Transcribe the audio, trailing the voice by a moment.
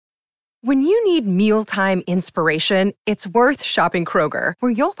When you need mealtime inspiration, it's worth shopping Kroger,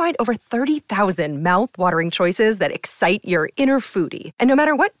 where you'll find over 30,000 mouth-watering choices that excite your inner foodie. And no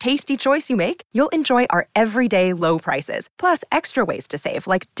matter what tasty choice you make, you'll enjoy our everyday low prices, plus extra ways to save,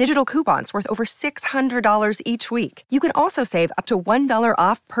 like digital coupons worth over $600 each week. You can also save up to $1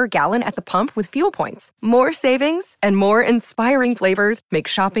 off per gallon at the pump with fuel points. More savings and more inspiring flavors make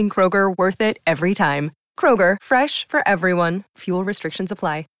shopping Kroger worth it every time. Kroger, fresh for everyone. Fuel restrictions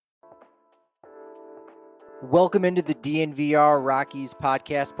apply. Welcome into the DNVR Rockies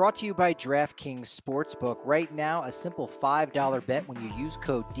podcast, brought to you by DraftKings Sportsbook. Right now, a simple $5 bet when you use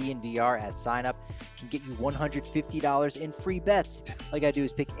code DNVR at signup can get you $150 in free bets. All you gotta do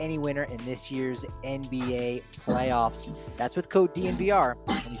is pick any winner in this year's NBA playoffs. That's with code DNVR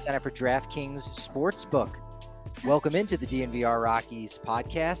when you sign up for DraftKings Sportsbook. Welcome into the DNVR Rockies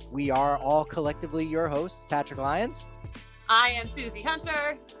podcast. We are all collectively your hosts, Patrick Lyons. I am Susie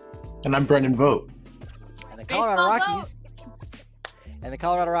Hunter. And I'm Brendan Vogt. The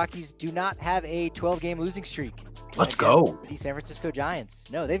Colorado Rockies do not have a 12-game losing streak. Let's go. The San Francisco Giants.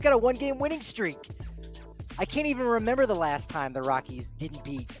 No, they've got a 1-game winning streak. I can't even remember the last time the Rockies didn't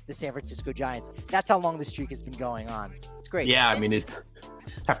beat the San Francisco Giants. That's how long the streak has been going on. It's great. Yeah, I mean,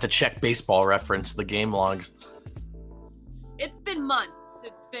 have to check Baseball Reference, the game logs. It's been months.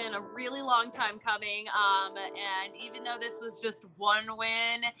 It's been a really long time coming. And even though this was just one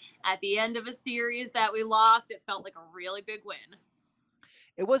win at the end of a series that we lost, it felt like a really big win.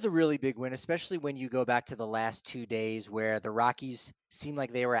 It was a really big win, especially when you go back to the last 2 days where the Rockies seemed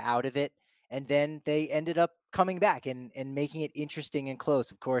like they were out of it. And then they ended up coming back and making it interesting and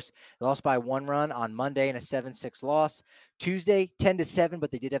close. Of course, they lost by 1 run on Monday in a 7-6 loss. Tuesday, 10-7, but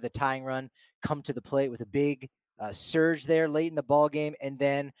they did have the tying run come to the plate with a big surge there late in the ball game. And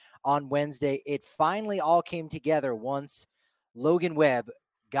then on Wednesday, it finally all came together once Logan Webb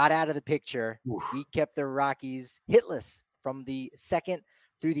got out of the picture. Oof. He kept the Rockies hitless from the 2nd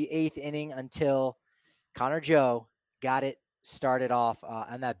through the 8th inning until Connor Joe got it started off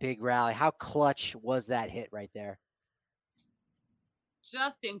on that big rally. How clutch was that hit right there?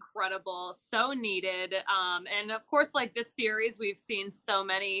 Just incredible. So needed. And of course, like this series, we've seen so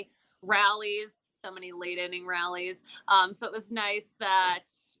many rallies, so many late inning rallies. So it was nice that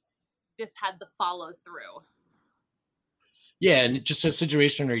this had the follow through. Yeah, and just a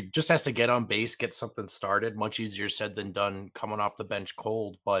situation where he just has to get on base, get something started. Much easier said than done coming off the bench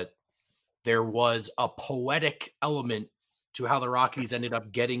cold. But there was a poetic element to how the Rockies ended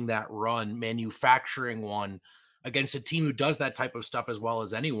up getting that run, manufacturing one against a team who does that type of stuff as well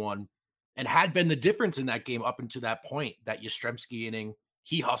as anyone, and had been the difference in that game up until that point. That Yastrzemski inning,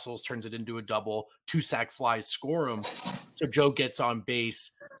 he hustles, turns it into a double, 2 sac flies, score him. So Joe gets on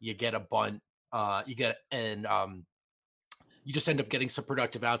base, you get a bunt, you just end up getting some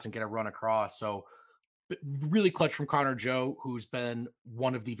productive outs and get a run across. So really clutch from Connor Joe, who's been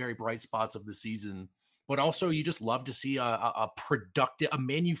one of the very bright spots of the season. But also you just love to see a productive, a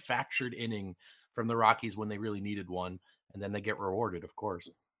manufactured inning from the Rockies when they really needed one. And then they get rewarded, of course.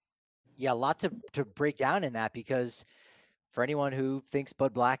 Yeah, a lot to break down in that, because for anyone who thinks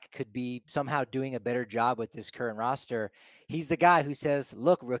Bud Black could be somehow doing a better job with this current roster, he's the guy who says,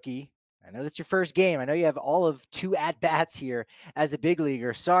 look, rookie, I know that's your first game. I know you have all of 2 at-bats here as a big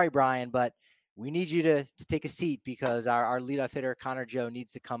leaguer. Sorry, Brian, but we need you to take a seat, because our leadoff hitter, Connor Joe,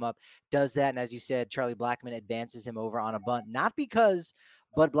 needs to come up, does that. And as you said, Charlie Blackmon advances him over on a bunt, not because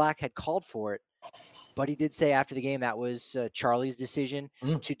Bud Black had called for it, but he did say after the game that was Charlie's decision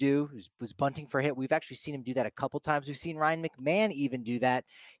to do, was bunting for a hit. We've actually seen him do that a couple times. We've seen Ryan McMahon even do that.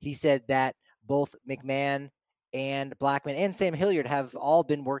 He said that both McMahon and Blackmon and Sam Hilliard have all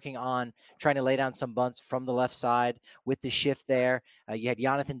been working on trying to lay down some bunts from the left side with the shift there. You had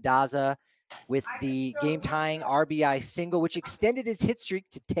Jonathan Daza with the game-tying RBI single, which extended his hit streak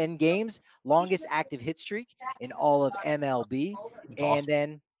to 10 games, longest active hit streak in all of MLB. That's awesome. And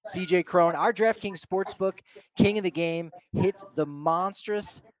then CJ Cron, our DraftKings Sportsbook king of the game, hits the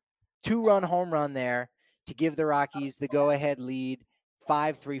monstrous 2-run home run there to give the Rockies the go-ahead lead.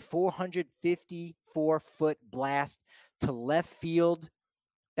 5-3, 454-foot blast to left field.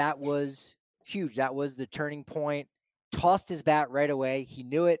 That was huge. That was the turning point. Tossed his bat right away. He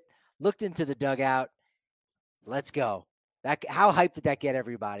knew it. Looked into the dugout. Let's go. How hyped did that get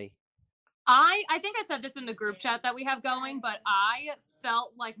everybody? I think I said this in the group chat that we have going, but I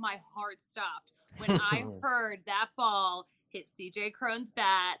felt like my heart stopped when I heard that ball hit CJ Cron's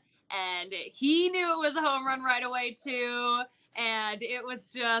bat, and he knew it was a home run right away too. And it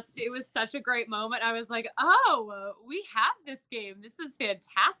was such a great moment. I was like, oh, we have this game. This is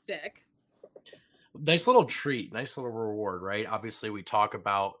fantastic. Nice little treat, nice little reward, right? Obviously we talk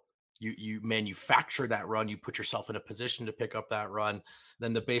about You manufacture that run, you put yourself in a position to pick up that run.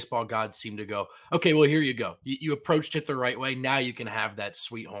 Then the baseball gods seem to go, okay, well, here you go. You approached it the right way. Now you can have that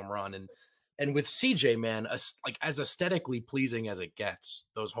sweet home run. And with CJ, man, like as aesthetically pleasing as it gets,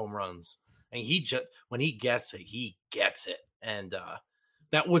 those home runs. And he just when he gets it, he gets it. And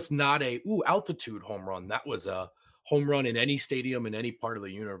that was not a altitude home run. That was a home run in any stadium in any part of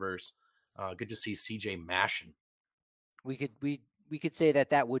the universe. Good to see CJ mashing. We could say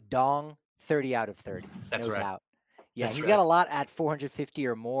that would dong 30 out of 30. That's no right. doubt. Yeah, That's he's right. got a lot at 450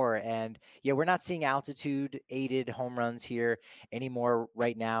 or more. And yeah, we're not seeing altitude aided home runs here anymore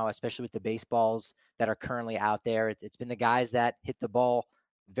right now, especially with the baseballs that are currently out there. It's been the guys that hit the ball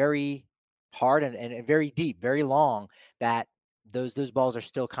very hard and very deep, very long, that those balls are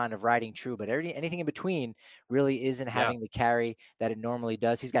still kind of riding true. But anything in between really isn't having the carry that it normally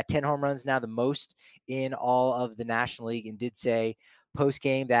does. He's got 10 home runs now, the most in all of the National League, and did say post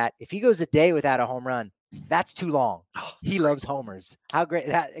game that if he goes a day without a home run, that's too long. He loves homers. How great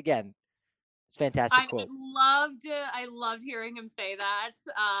that, again, it's fantastic quote. I loved hearing him say that.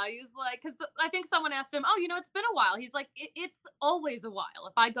 He was like, because I think someone asked him, it's been a while. He's like, it's always a while.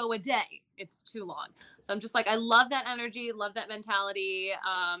 If I go a day, it's too long. So I'm just like, I love that energy, love that mentality.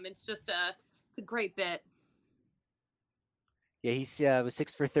 It's a great bit. Yeah, he's was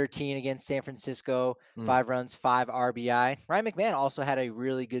 6 for 13 against San Francisco, 5 runs, 5 RBI. Ryan McMahon also had a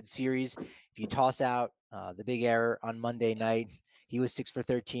really good series. If you toss out the big error on Monday night, he was 6 for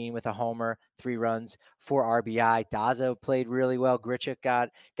 13 with a homer, 3 runs, 4 RBI. Daza played really well. Grichuk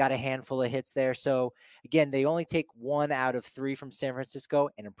got a handful of hits there. So again, they only take 1 out of 3 from San Francisco,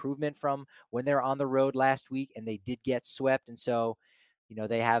 an improvement from when they're on the road last week, and they did get swept. And so,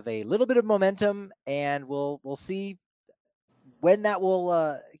 they have a little bit of momentum, and we'll see when that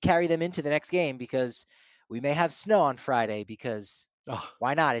will carry them into the next game, because we may have snow on Friday, because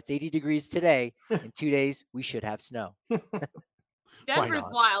why not? It's 80 degrees today. In 2 days, we should have snow. Denver's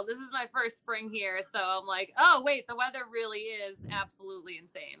wild. This is my first spring here. So I'm like, oh, wait, the weather really is absolutely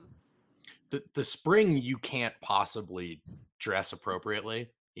insane. The spring, you can't possibly dress appropriately.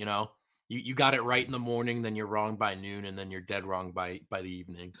 You got it right in the morning, then you're wrong by noon, and then you're dead wrong by the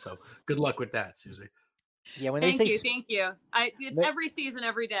evening. So good luck with that, Susie. Yeah, thank you. It's every season,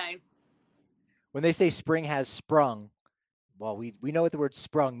 every day. When they say spring has sprung, well, we know what the word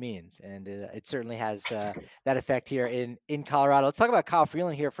sprung means, and it certainly has that effect here in Colorado. Let's talk about Kyle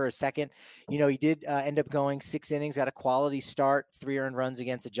Freeland here for a second. He did end up going 6 innings, got a quality start, 3 earned runs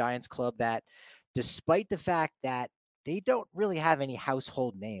against a Giants club that, despite the fact that they don't really have any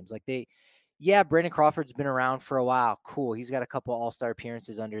household names, like Brandon Crawford's been around for a while. Cool. He's got a couple all-star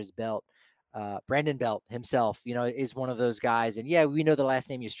appearances under his belt. Brandon Belt himself, is one of those guys. And yeah, we know the last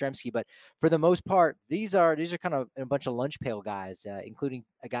name Yastrzemski, but for the most part, these are kind of a bunch of lunch pail guys, including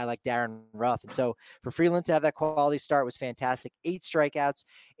a guy like Darren Ruff. And so for Freeland to have that quality start was fantastic. 8 strikeouts,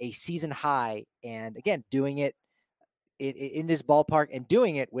 a season high. And again, doing it in this ballpark, and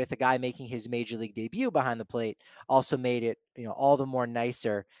doing it with a guy making his major league debut behind the plate also made it, all the more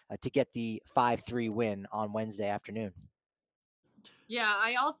nicer to get the 5-3 win on Wednesday afternoon. Yeah,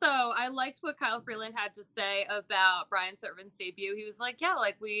 I liked what Kyle Freeland had to say about Brian Servin's debut. He was like, yeah,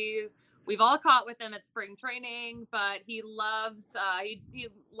 like we've all caught with him at spring training, but he loves he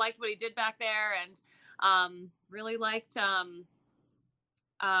liked what he did back there, and really liked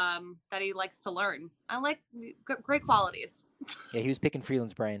that he likes to learn. I like great qualities. Yeah, he was picking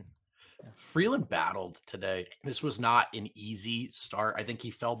Freeland's brain. Freeland battled today. This was not an easy start. I think he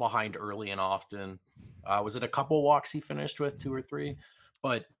fell behind early and often. Was it a couple walks he finished with, 2 or 3?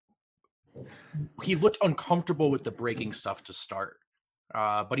 But he looked uncomfortable with the breaking stuff to start.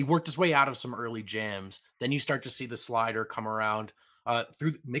 But he worked his way out of some early jams. Then you start to see the slider come around,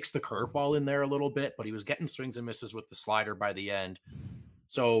 mix the curveball in there a little bit, but he was getting swings and misses with the slider by the end.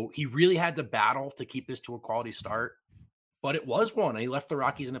 So he really had to battle to keep this to a quality start. But it was one. And he left the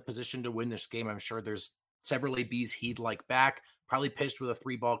Rockies in a position to win this game. I'm sure there's several ABs he'd like back. Probably pitched with a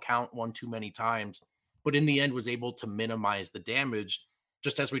 3-ball count one too many times. But in the end was able to minimize the damage.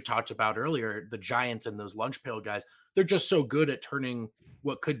 Just as we talked about earlier, the Giants and those lunch pail guys, they're just so good at turning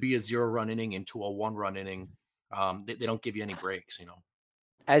what could be a 0-run inning into a 1-run inning. They don't give you any breaks,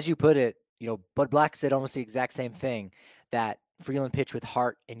 As you put it, Bud Black said almost the exact same thing, that Freeland pitched with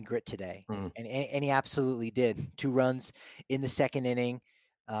heart and grit today. And he absolutely did. 2 runs in the second inning.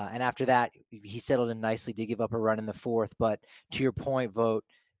 And after that, he settled in nicely, did give up a run in the 4th. But to your point, Vogt,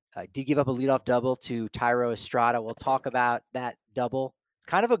 did give up a leadoff double to Thairo Estrada. We'll talk about that double.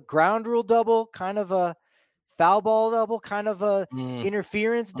 Kind of a ground rule double, kind of a foul ball double, kind of a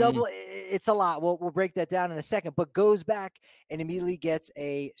interference double. it's a lot. We'll break that down in a second, but goes back and immediately gets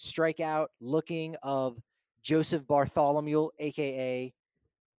a strikeout looking of Joseph Bartholomew, aka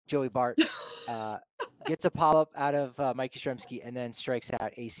Joey Bart. Gets a pop up out of Mike Yastrzemski and then strikes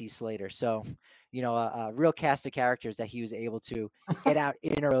out AC Slater. So, a real cast of characters that he was able to get out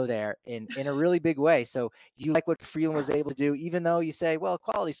in a row there in a really big way. So you like what Freeland was able to do, even though you say, well,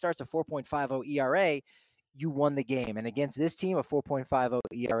 quality starts at 4.50 ERA, you won the game. And against this team, a 4.50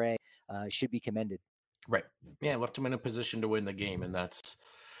 ERA should be commended. Right. Yeah, left him in a position to win the game, and that's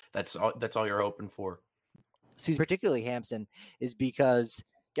all you're hoping for. So particularly Hampson is because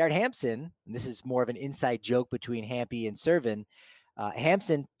Garrett Hampson, and this is more of an inside joke between Hampy and Servin,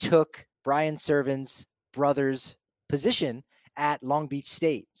 Hampson took Brian Servin's brother's position at Long Beach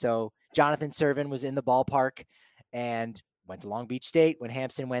State. So Jonathan Servin was in the ballpark and went to Long Beach State. When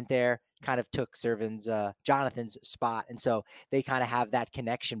Hampson went there, kind of took Jonathan's spot. And so they kind of have that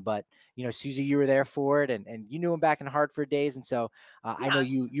connection. But, Susie, you were there for it, and you knew him back in Hartford days. And so I know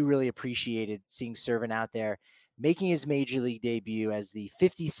you really appreciated seeing Servin out there making his major league debut as the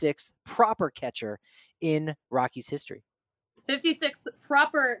 56th proper catcher in Rockies history. 56th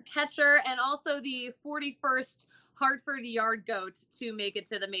proper catcher, and also the 41st Hartford yard goat to make it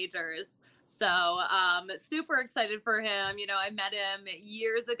to the majors. So super excited for him. I met him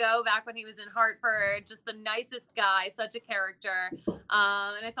years ago back when he was in Hartford, just the nicest guy, such a character. And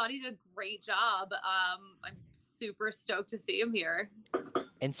I thought he did a great job. I'm super stoked to see him here.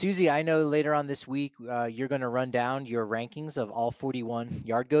 And Susie, I know later on this week, you're going to run down your rankings of all 41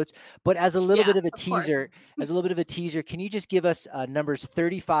 yard goats, but as a little bit of a teaser, can you just give us numbers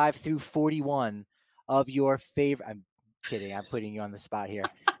 35 through 41 of your favorite? I'm kidding. I'm putting you on the spot here.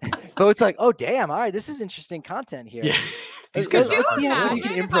 Votes like, oh, damn. All right. This is interesting content here. Yeah. These guys you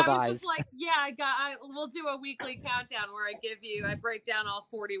can improvise. We'll do a weekly countdown where I break down all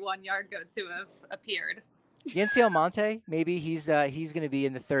 41 yard goats who have appeared. Yency Almonte, maybe he's going to be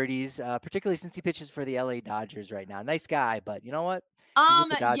in the 30s, particularly since he pitches for the LA Dodgers right now. Nice guy, but you know what?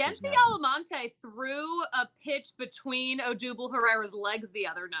 Yency Almonte threw a pitch between Odubel Herrera's legs the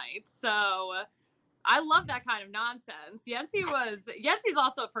other night, so I love that kind of nonsense. Yency's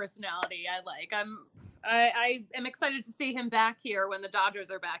also a personality I like. I am excited to see him back here when the Dodgers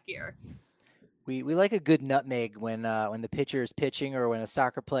are back here. We like a good nutmeg when the pitcher is pitching, or when a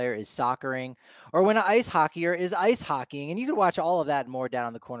soccer player is soccering, or when an ice hockeyer is ice hockeying. And you can watch all of that and more down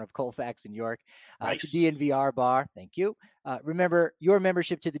on the corner of Colfax and York. Nice. The DNVR bar. Thank you. Remember, your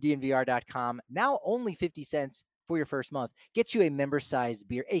membership to the DNVR.com, now only 50 cents for your first month, gets you a member-sized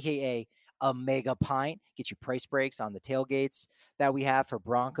beer, a.k.a. a mega pint. Get you price breaks on the tailgates that we have for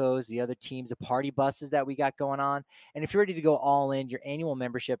Broncos, the other teams, the party buses that we got going on. And if you're ready to go all in, your annual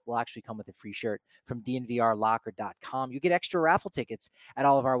membership will actually come with a free shirt from DNVRlocker.com. You get extra raffle tickets at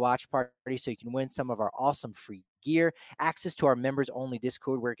all of our watch parties, so you can win some of our awesome free gear, access to our members only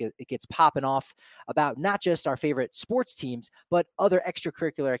Discord where it gets popping off about not just our favorite sports teams, but other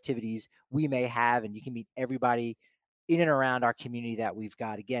extracurricular activities we may have. And you can meet everybody in and around our community that we've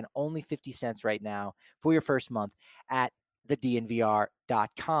got. Again, only 50 cents right now for your first month at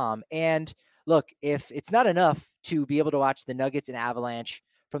thednvr.com. And look, if it's not enough to be able to watch the Nuggets and Avalanche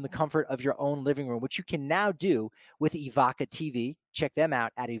from the comfort of your own living room, which you can now do with Evoca TV, check them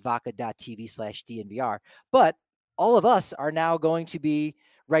out at evoca.tv/DNVR. But all of us are now going to be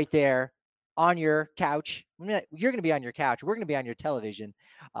right there on your couch. You're going to be on your couch. We're going to be on your television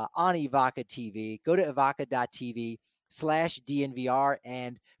on Evoca TV. Go to evoca.tv/DNVR.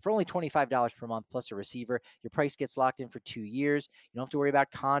 And for only $25 per month plus a receiver, your price gets locked in for 2 years. You don't have to worry about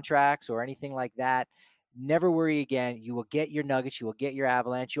contracts or anything like that. Never worry again. You will get your Nuggets. You will get your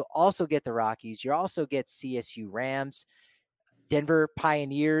Avalanche. You'll also get the Rockies. You'll also get CSU Rams, Denver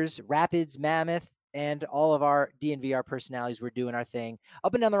Pioneers, Rapids, Mammoth, and all of our DNVR personalities. We're doing our thing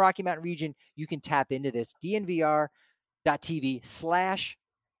up and down the Rocky Mountain region. You can tap into this.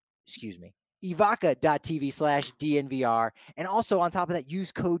 Evoca.tv/DNVR. And also on top of that,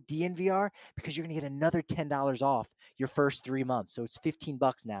 use code DNVR because you're going to get another $10 off your first 3 months. So it's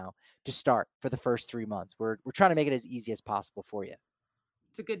 $15 now to start for the first 3 months. We're trying to make it as easy as possible for you.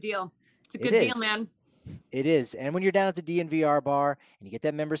 It's a good deal. It's a good deal, man. It is. And when you're down at the DNVR bar and you get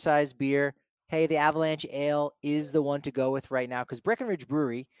that member-sized beer, hey, the Avalanche Ale is the one to go with right now because Breckenridge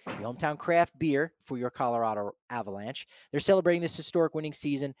Brewery, the hometown craft beer for your Colorado Avalanche, they're celebrating this historic winning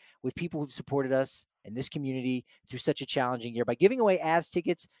season with people who've supported us and this community through such a challenging year by giving away Avs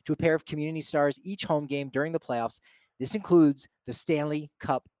tickets to a pair of community stars each home game during the playoffs. This includes the Stanley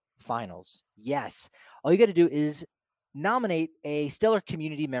Cup Finals. Yes. All you got to do is nominate a stellar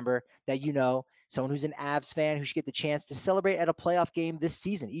community member that you know, someone who's an Avs fan who should get the chance to celebrate at a playoff game this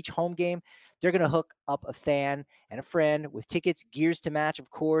season. Each home game, they're going to hook up a fan and a friend with tickets, gears to match, of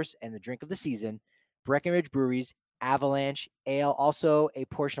course, and the drink of the season. Breckenridge Brewery's Avalanche Ale, also a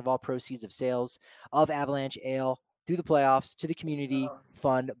portion of all proceeds of sales of Avalanche Ale through the playoffs to the community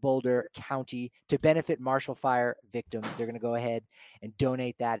fund Boulder County to benefit Marshall Fire victims. They're going to go ahead and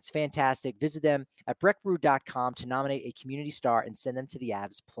donate that. It's fantastic. Visit them at breckbrew.com to nominate a community star and send them to the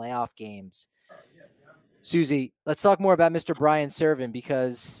Avs playoff games. Susie, let's talk more about Mr. Brian Serven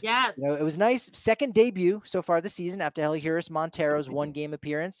because Yes, it was nice. Second debut so far this season after Heliuris Montero's one-game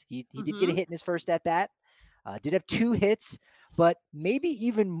appearance. He did get a hit in his first at-bat. Did have 2 hits, but maybe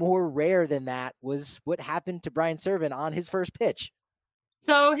even more rare than that was what happened to Brian Serven on his first pitch.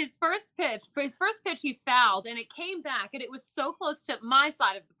 So his first pitch, he fouled and it came back and it was so close to my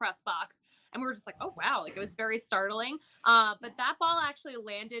side of the press box. And we were just like, oh, wow, like it was very startling. But that ball actually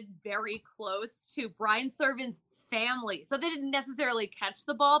landed very close to Brian Serven's family. So they didn't necessarily catch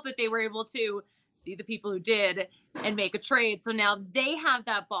the ball, but they were able to see the people who did and make a trade. So now they have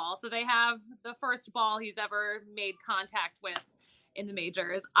that ball. So they have the first ball he's ever made contact with in the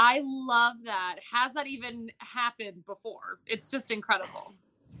majors. I love that. Has that even happened before? It's just incredible.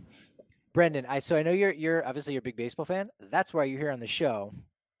 Brendan, I know you're obviously you're a big baseball fan. That's why you're here on the show.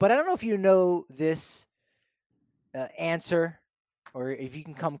 But I don't know if you know this answer or if you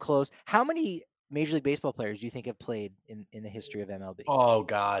can come close. How many Major League Baseball players do you think have played in the history of MLB? Oh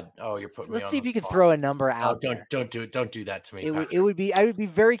God! Oh, you're putting me on. Let's see if you can throw a number out. Don't do it. Don't do that to me. I would be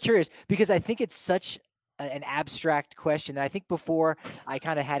very curious because I think it's such an abstract question that I think before I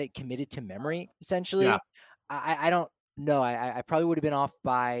kind of had it committed to memory. Essentially, yeah. I don't know. I probably would have been off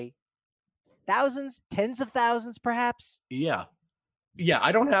by thousands, tens of thousands, perhaps. Yeah.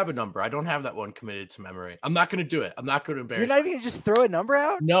 I don't have a number. I don't have that one committed to memory. I'm not going to do it. I'm not going to embarrass. You're not even going to just throw a number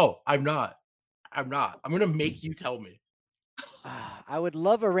out? No, I'm not. I'm going to make you tell me. I would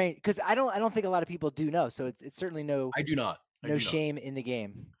love a range because I don't think a lot of people do know. So it's certainly no. I do not. No shame in the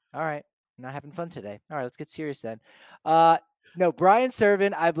game. All right, I'm not having fun today. All right, let's get serious then. No, Brian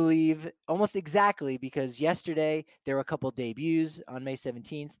Serven, I believe almost exactly because yesterday there were a couple debuts on May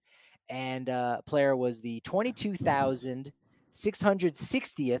 17th, and player was the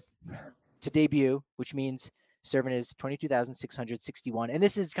 22,660th to debut, which means Serven is 22,661. And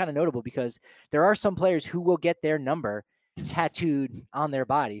this is kind of notable because there are some players who will get their number tattooed on their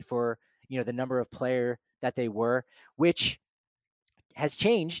body for, the number of player that they were, which has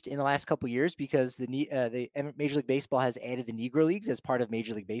changed in the last couple of years because the Major League Baseball has added the Negro Leagues as part of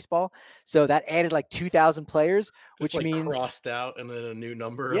Major League Baseball. So that added like 2,000 players, which means crossed out and then a new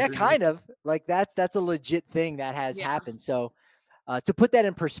number. Yeah, kind of like that's a legit thing that has happened. So to put that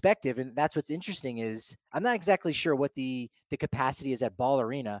in perspective, and that's what's interesting is I'm not exactly sure what the capacity is at Ball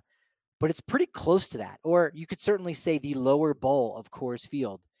Arena, but it's pretty close to that. Or you could certainly say the lower bowl of Coors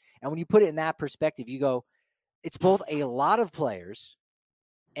Field. And when you put it in that perspective, you go, it's both a lot of players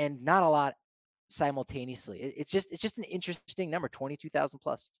and not a lot simultaneously. It's just an interesting number, 22,000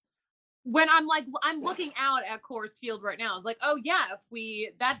 plus. When I'm looking out at Coors Field right now, it's like, oh yeah,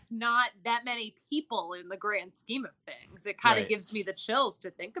 that's not that many people in the grand scheme of things. It kind of gives me the chills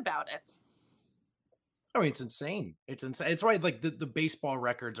to think about it. I mean, it's insane. It's insane. It's why like the baseball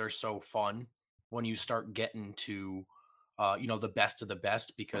records are so fun when you start getting to, the best of the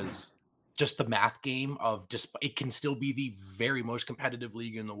best, because just the math game of it can still be the very most competitive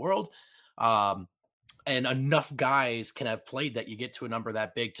league in the world. And enough guys can have played that you get to a number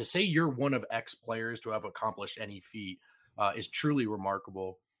that big. To say you're one of X players to have accomplished any feat is truly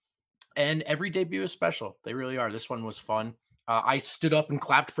remarkable. And every debut is special. They really are. This one was fun. I stood up and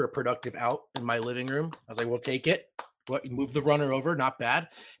clapped for a productive out in my living room. I was like, we'll take it. Move the runner over. Not bad.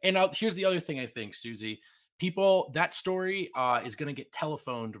 And here's the other thing I think, Susie. That story is going to get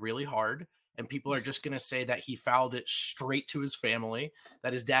telephoned really hard. And people are just going to say that he fouled it straight to his family,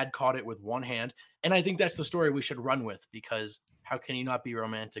 that his dad caught it with one hand. And I think that's the story we should run with, because how can you not be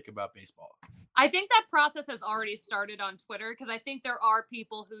romantic about baseball? I think that process has already started on Twitter, because I think there are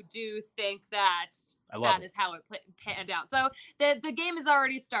people who do think that is how it panned out. So the game has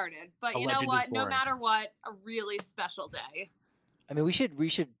already started. But you know what? No matter what, a really special day. I mean, we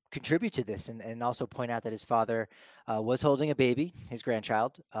should contribute to this and also point out that his father was holding a baby, his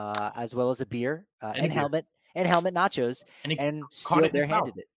grandchild, as well as a beer and helmet nachos, and still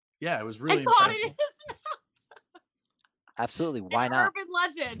barehanded it. Yeah, it was really and caught it in his mouth. Absolutely, why not? Urban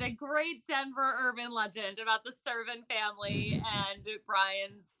legend, a great Denver urban legend about the Serven family and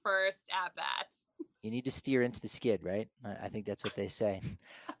Brian's first at bat. You need to steer into the skid, right? I think that's what they say.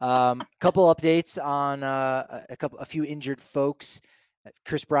 Couple updates on a few injured folks.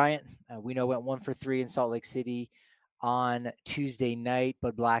 Chris Bryant, we know, went 1 for 3 in Salt Lake City on Tuesday night.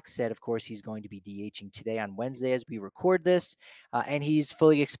 Bud Black said, of course, he's going to be DHing today on Wednesday as we record this. And he's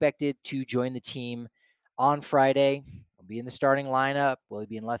fully expected to join the team on Friday. He'll be in the starting lineup. Will he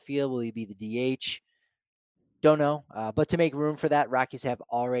be in left field? Will he be the DH? Don't know. But to make room for that, Rockies have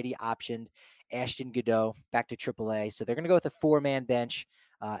already optioned Ashton Goudeau back to AAA. So they're going to go with a 4-man bench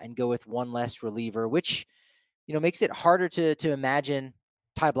and go with one less reliever, which, makes it harder to imagine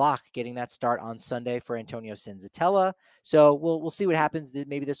Ty Block getting that start on Sunday for Antonio Senzatella. So we'll see what happens.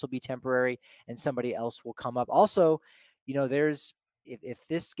 Maybe this will be temporary and somebody else will come up. Also, there's if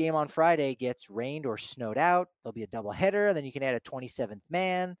this game on Friday gets rained or snowed out, there'll be a doubleheader, and then you can add a 27th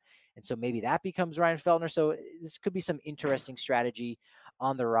man. And so maybe that becomes Ryan Feltner. So this could be some interesting strategy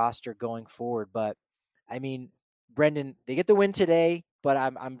on the roster going forward. But I mean, Brendan, they get the win today, but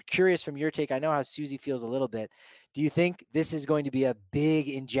I'm curious from your take. I know how Susie feels a little bit. Do you think this is going to be a big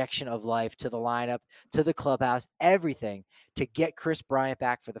injection of life to the lineup, to the clubhouse, everything to get Chris Bryant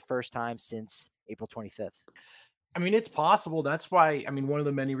back for the first time since April 25th? I mean, it's possible. That's why, one of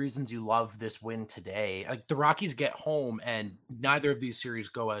the many reasons you love this win today, like the Rockies get home and neither of these series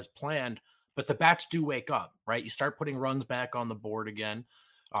go as planned, but the bats do wake up, right? You start putting runs back on the board again.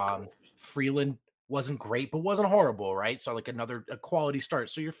 Freeland wasn't great, but wasn't horrible, right? So like a quality start.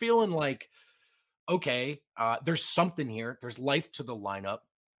 So you're feeling like, okay, there's something here. There's life to the lineup.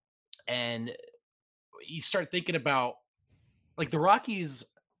 And you start thinking about like the Rockies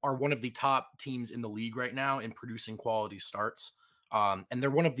are one of the top teams in the league right now in producing quality starts. And they're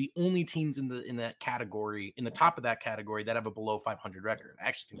one of the only teams in that category, in the top of that category, that have a below 500 record. I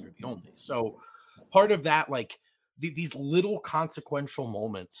actually think they're the only. So part of that, like these little consequential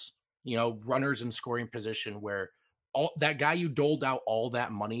moments, runners in scoring position where all that guy you doled out all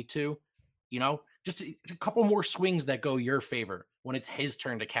that money to, just a couple more swings that go your favor when it's his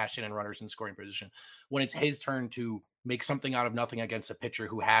turn to cash in and runners in scoring position, when it's his turn to make something out of nothing against a pitcher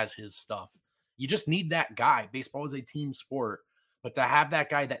who has his stuff. You just need that guy. Baseball is a team sport, but to have that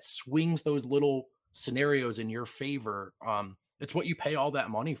guy that swings those little scenarios in your favor, it's what you pay all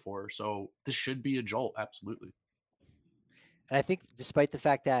that money for. So this should be a jolt. Absolutely. And I think despite the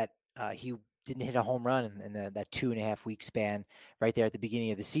fact that he didn't hit a home run in that 2.5 week span right there at the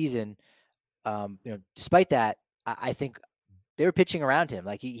beginning of the season, despite that, I think they were pitching around him.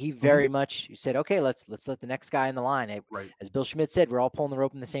 Like he very much said, okay, let's let the next guy in the line. Right. As Bill Schmidt said, we're all pulling the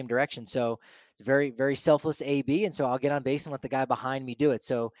rope in the same direction. So it's very, very selfless AB. And so I'll get on base and let the guy behind me do it.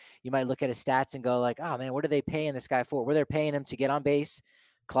 So you might look at his stats and go like, oh man, what are they paying this guy for? Well, they're paying him to get on base,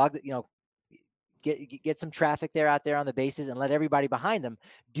 clog, get some traffic out there on the bases and let everybody behind them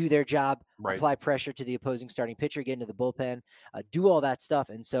do their job, right. Apply pressure to the opposing starting pitcher, get into the bullpen, do all that stuff.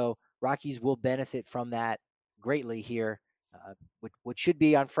 And so Rockies will benefit from that greatly here, which should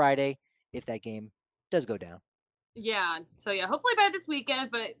be on Friday if that game does go down. Yeah. So yeah, hopefully by this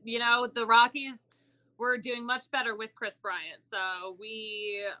weekend, but the Rockies were doing much better with Chris Bryant. So I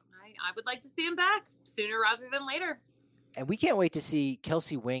would like to see him back sooner rather than later. And we can't wait to see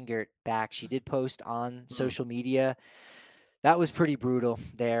Kelsey Wingert back. She did post on social media. That was pretty brutal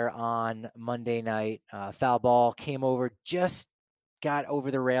there on Monday night. Foul ball came over, just got over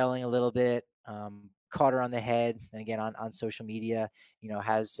the railing a little bit, caught her on the head. And again, on social media,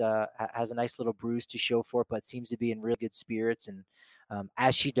 has a nice little bruise to show for it, but seems to be in real good spirits. And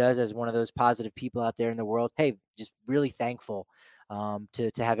as she does, as one of those positive people out there in the world, hey, just really thankful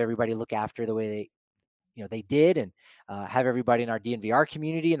to have everybody look after the way they did, and have everybody in our DNVR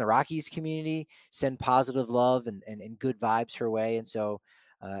community and the Rockies community send positive love and good vibes her way. And so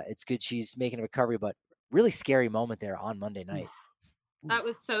it's good she's making a recovery, but really scary moment there on Monday night. That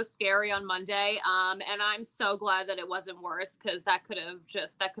was so scary on Monday. And I'm so glad that it wasn't worse, because that could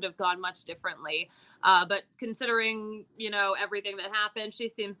have gone much differently. But considering, everything that happened, she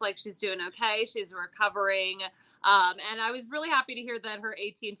seems like she's doing okay. She's recovering. And I was really happy to hear that her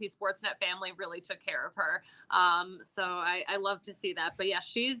AT&T Sportsnet family really took care of her. So I love to see that. But yeah,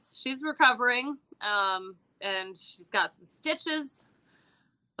 she's recovering. And she's got some stitches,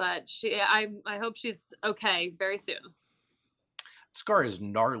 but I hope she's okay very soon. Scar is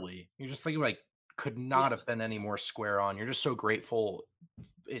gnarly. You're just thinking like could not have been any more square on. You're just so grateful.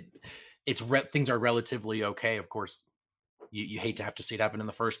 Things are relatively okay. Of course, you hate to have to see it happen in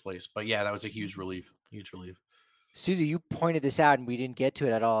the first place, but yeah, that was a huge relief. Huge relief. Susie, you pointed this out and we didn't get to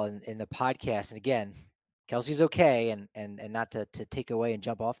it at all in the podcast. And again, Kelsey's okay, and not to take away and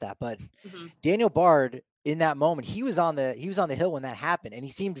jump off that, but Daniel Bard in that moment, he was on the hill when that happened, and he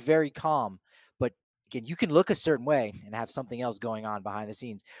seemed very calm, but again, you can look a certain way and have something else going on behind the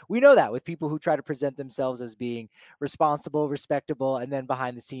scenes. We know that with people who try to present themselves as being responsible, respectable, and then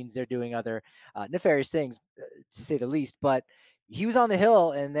behind the scenes they're doing other nefarious things, to say the least. But he was on the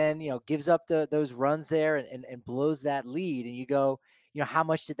hill, and then gives up those runs there and blows that lead, and you go, how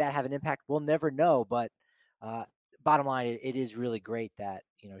much did that have an impact? We'll never know, but bottom line, it is really great that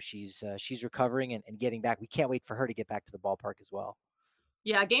she's recovering and getting back. We can't wait for her to get back to the ballpark as well.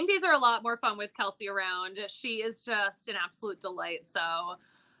 Yeah, game days are a lot more fun with Kelsey around. She is just an absolute delight. So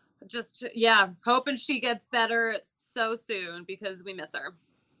just, hoping she gets better so soon because we miss her.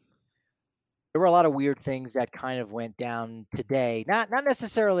 There were a lot of weird things that kind of went down today. Not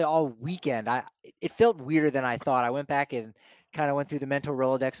necessarily all weekend. It felt weirder than I thought. I went back and kind of went through the mental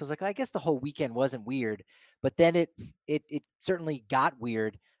Rolodex. I was like, I guess the whole weekend wasn't weird, but then it certainly got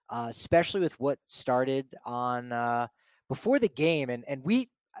weird, especially with what started on before the game. And we,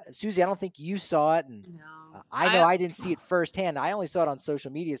 Susie, I don't think you saw it, and No. I know I didn't see it firsthand. I only saw it on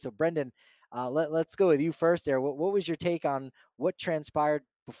social media. So Brendan, let's go with you first there. What was your take on what transpired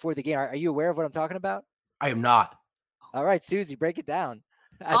before the game? Are you aware of what I'm talking about? I am not. All right, Susie, break it down.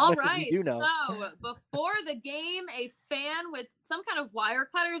 All right. So before the game, a fan with some kind of wire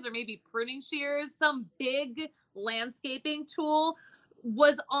cutters or maybe pruning shears, some big landscaping tool,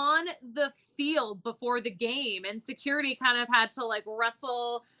 was on the field before the game, and security kind of had to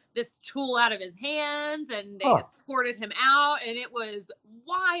wrestle this tool out of his hands, and they escorted him out, and it was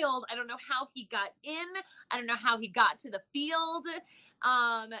wild. I don't know how he got in. I don't know how he got to the field.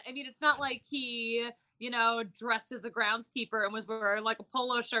 I mean, it's not like he, dressed as a groundskeeper and was wearing a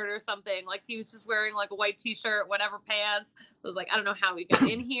polo shirt or something. He was just wearing a white t-shirt, whatever pants. So I was I don't know how he got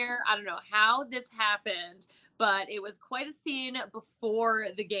in here. I don't know how this happened, but it was quite a scene before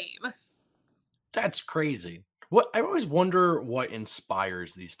the game. That's crazy. I always wonder what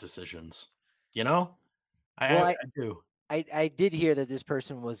inspires these decisions. I do. I did hear that this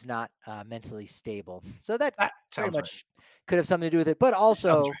person was not mentally stable, so that very much could have something to do with it. But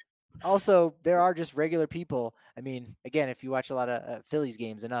also there are just regular people. I mean, again, if you watch a lot of Phillies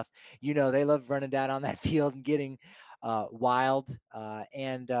games enough, they love running down on that field and getting wild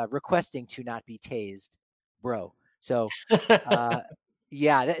and requesting to not be tased, bro. So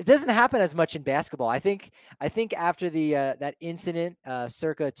yeah, it doesn't happen as much in basketball. I think after the that incident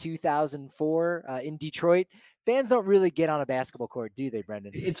circa 2004 in Detroit, fans don't really get on a basketball court, do they,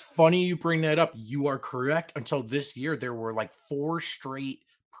 Brendan? It's funny you bring that up. You are correct. Until this year, there were 4 straight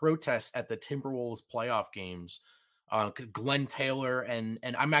protests at the Timberwolves playoff games. Glenn Taylor and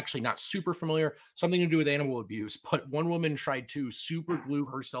I'm actually not super familiar, something to do with animal abuse, but one woman tried to super glue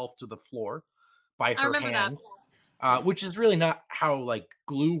herself to the floor by her hand. Which is really not how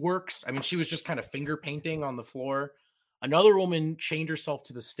glue works. I mean, she was just kind of finger painting on the floor. Another woman chained herself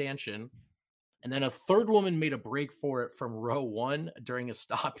to the stanchion, and then a third woman made a break for it from row 1 during a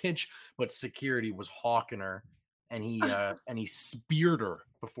stoppage, but security was hawking her, and he speared her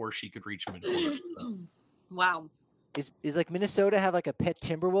before she could reach midcourt. So. Wow. Is Minnesota have a pet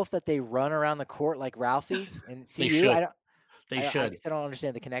Timberwolf that they run around the court like Ralphie and see they you? Should. They should. I don't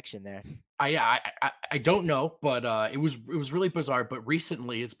understand the connection there. I don't know, but it was really bizarre. But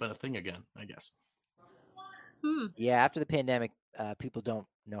recently, it's been a thing again, I guess. Yeah, after the pandemic, people don't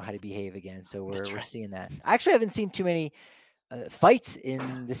know how to behave again, so we're seeing that. I actually haven't seen too many fights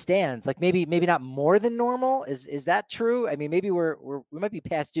in the stands. Maybe not more than normal. Is that true? I mean, maybe we might be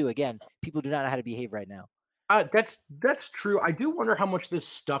past due again. People do not know how to behave right now. That's true. I do wonder how much this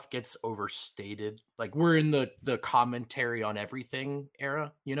stuff gets overstated. We're in the commentary on everything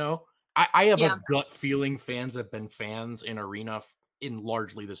era, I have a gut feeling fans have been fans in arena in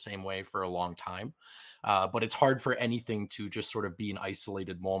largely the same way for a long time. But it's hard for anything to just sort of be an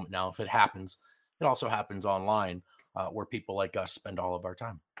isolated moment. Now, if it happens, it also happens online where people like us spend all of our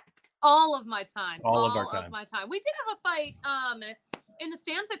time. All of my time. All of my time. We did have a fight in the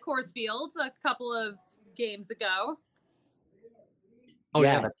stands at Coors Field a couple of games ago. Oh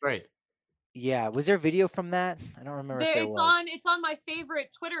yeah, that's right. Yeah, was there video from that? I don't remember. It's on my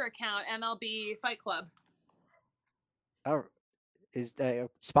favorite Twitter account, MLB Fight Club. Oh, is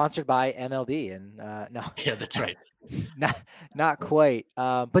sponsored by MLB? And no, yeah, that's right. not quite.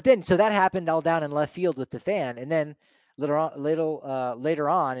 But then, so that happened all down in left field with the fan, and then later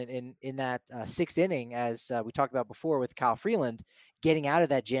on in that 6th inning, as we talked about before with Kyle Freeland getting out of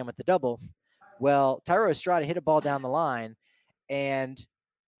that jam with the double. Well, Thairo Estrada hit a ball down the line, and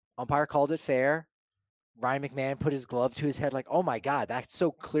umpire called it fair. Ryan McMahon put his glove to his head oh, my God, that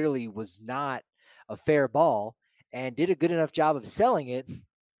so clearly was not a fair ball, and did a good enough job of selling it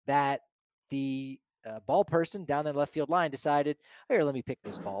that the ball person down the left field line decided, here, let me pick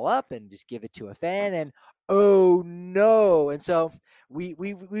this ball up and just give it to a fan. And oh no! And so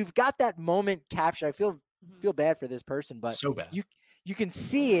we've got that moment captured. I feel bad for this person, but So bad. You can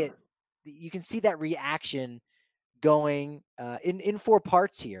see it. You can see that reaction going in 4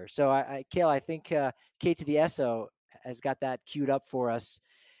 parts here. So Kale, I think K to the SO has got that queued up for us.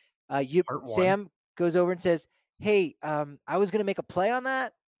 Sam goes over and says, hey, I was going to make a play on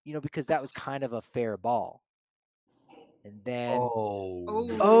that, because that was kind of a fair ball. And then, oh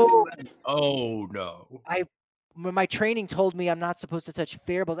no. When my training told me I'm not supposed to touch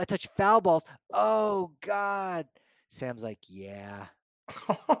fair balls, I touch foul balls. Oh God. Sam's like, yeah.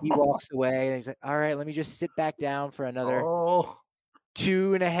 He walks away and he's like, all right, let me just sit back down for another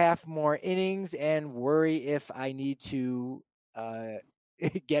 2.5 more innings and worry if I need to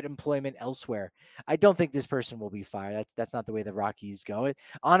get employment elsewhere. I don't think this person will be fired. That's not the way the Rockies go.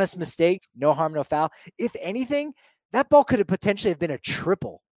 Honest mistake, no harm, no foul. If anything, that ball could have potentially have been a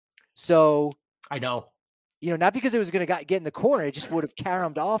triple. So I know. Not because it was going to get in the corner. It just would have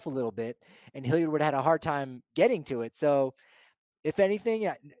caromed off a little bit, and Hilliard would have had a hard time getting to it. So if anything,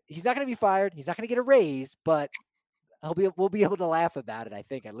 he's not going to be fired. He's not going to get a raise, but we'll be able to laugh about it, I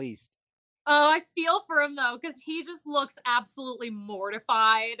think, at least. Oh, I feel for him, though, because he just looks absolutely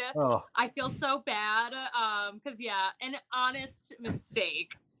mortified. Oh. I feel so bad because, an honest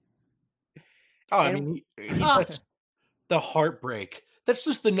mistake. I mean, that's the heartbreak. That's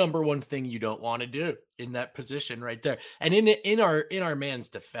just the number one thing you don't want to do in that position right there. And in our man's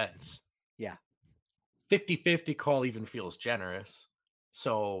defense, 50-50 call even feels generous.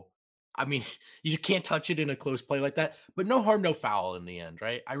 So, I mean, you can't touch it in a close play like that, but no harm, no foul in the end,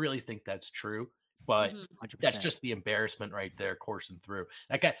 right? I really think that's true, but 100%. That's just the embarrassment right there coursing through.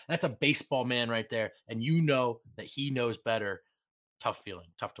 That guy, that's a baseball man right there, and you know that he knows better. Tough feeling,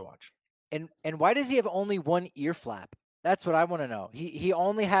 tough to watch. And why does he have only one ear flap? That's what I want to know. He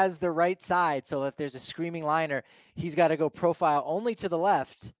only has the right side, so if there's a screaming liner, he's got to go profile only to the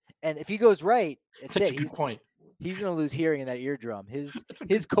left. And if he goes right, that's a good point. He's going to lose hearing in that eardrum. His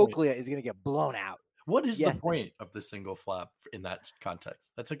cochlea is going to get blown out. What is the point of the single flap in that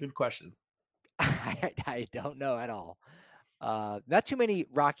context? That's a good question. I don't know at all. Not too many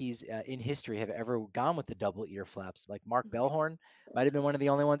Rockies in history have ever gone with the double ear flaps. Like Mark Bellhorn might have been one of the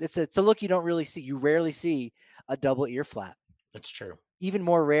only ones. It's a look you don't really see. You rarely see a double ear flap. That's true. Even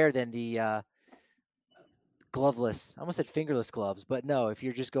more rare than the gloveless. I almost said fingerless gloves, but no, if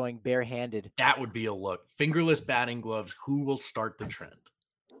you're just going barehanded. That would be a look. Fingerless batting gloves. Who will start the trend?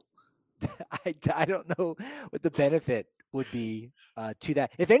 I don't know what the benefit would be to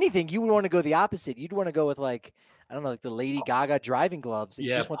that. If anything, you would want to go the opposite. You'd want to go with like the Lady Gaga driving gloves. You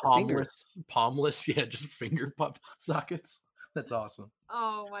just want palmless. Yeah, just finger pop sockets. That's awesome.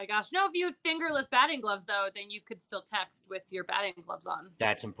 Oh my gosh. No, if you had fingerless batting gloves, though, then you could still text with your batting gloves on.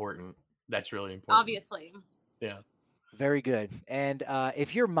 That's important. That's really important. Obviously. Yeah. Very good. And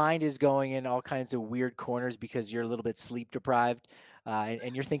if your mind is going in all kinds of weird corners because you're a little bit sleep deprived,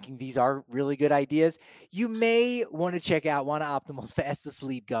 and you're thinking these are really good ideas, you may want to check out Wana Optimal's Fast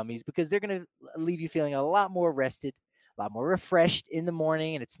Asleep gummies because they're going to leave you feeling a lot more rested, a lot more refreshed in the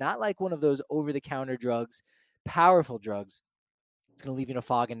morning. And it's not like one of those over-the-counter drugs, powerful drugs. It's going to leave you in a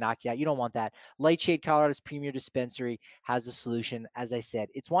fog and knock you out. You don't want that. Lightshade, Colorado's premier dispensary, has a solution. As I said,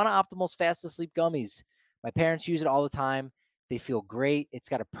 it's Wana Optimal's Fast Asleep gummies. My parents use it all the time. They feel great. It's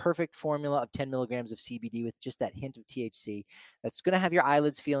got a perfect formula of 10 milligrams of CBD with just that hint of THC. That's going to have your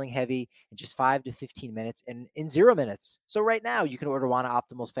eyelids feeling heavy in just 5 to 15 minutes and in 0 minutes. So right now, you can order Wana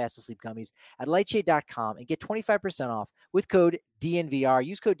Optimal's Fast Asleep gummies at lightshade.com and get 25% off with code DNVR.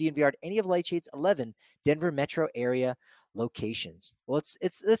 Use code DNVR at any of Lightshade's 11 Denver metro area locations. Well,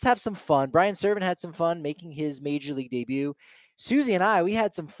 let's have some fun. Brian Serven had some fun making his major league debut. Susie and we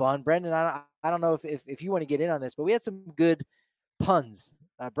had some fun. Brendan, I don't know if you want to get in on this, but we had some good puns.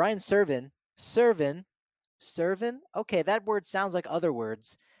 Brian Serven. Okay, that word sounds like other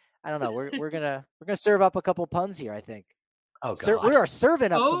words. I don't know. We're gonna serve up a couple puns here, I think. Oh God. We are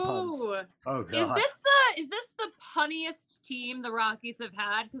serving up some puns. Oh God. Is this the punniest team the Rockies have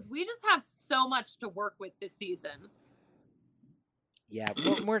had? Because we just have so much to work with this season. Yeah,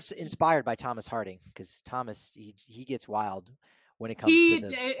 we're inspired by Thomas Harding because Thomas he gets wild when it comes to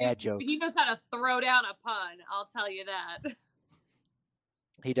the bad jokes. He knows how to throw down a pun. I'll tell you that.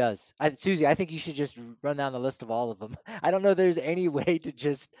 He does. Susie, I think you should just run down the list of all of them. I don't know if there's any way to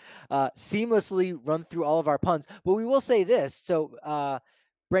just seamlessly run through all of our puns, but we will say this. So,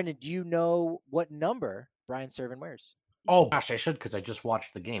 Brendan, do you know what number Brian Serven wears? Oh gosh, I should because I just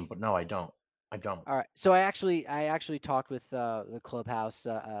watched the game, but no, I don't. All right. So I actually talked with the clubhouse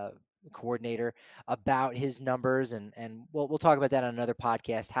coordinator, about his numbers, and we'll talk about that on another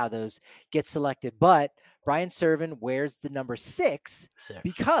podcast, how those get selected. But Brian Serven wears the number 6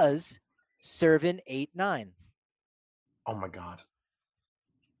 because Serven 8'9". Oh my God.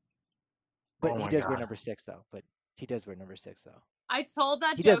 But he does wear number 6 though. I told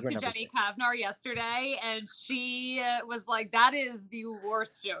that joke to Jenny Kavnar yesterday, and she was like, that is the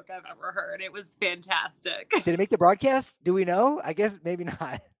worst joke I've ever heard. It was fantastic. Did it make the broadcast? Do we know? I guess maybe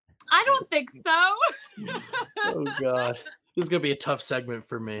not. I don't think so. Oh, God. This is going to be a tough segment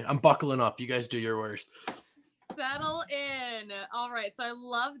for me. I'm buckling up. You guys do your worst. Settle in. All right. So I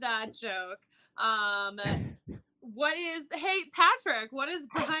love that joke. Hey, Patrick, what is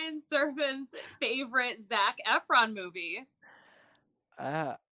Brian Serven's favorite Zac Efron movie?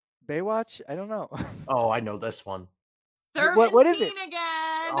 Baywatch? I don't know. Oh, I know this one. What is it?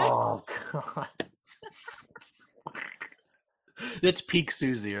 Again. Oh, God. That's peak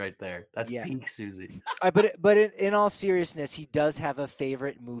Susie right there. That's peak Susie. But in all seriousness, he does have a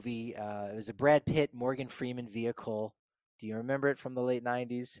favorite movie. It was a Brad Pitt, Morgan Freeman vehicle. Do you remember it from the late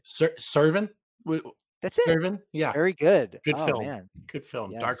 90s? Serven? That's it. Serven? Yeah. Very good. Good film. Man. Good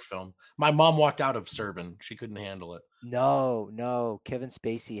film. Yes. Dark film. My mom walked out of Serven. She couldn't handle it. No. Kevin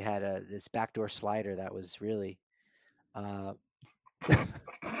Spacey had this backdoor slider that was really good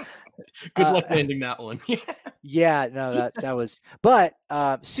luck landing that one. Yeah, no, that was. But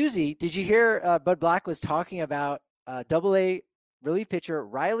Susie, did you hear Bud Black was talking about Double-A relief pitcher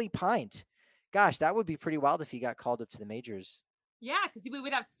Riley Pint? Gosh, that would be pretty wild if he got called up to the majors. Yeah, because we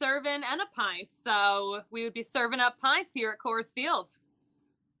would have Serven and a pint, so we would be serving up pints here at Coors Field.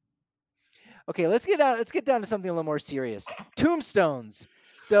 Okay, let's get down to something a little more serious. Tombstones.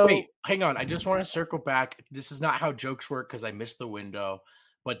 So wait, hang on. I just want to circle back. This is not how jokes work because I missed the window.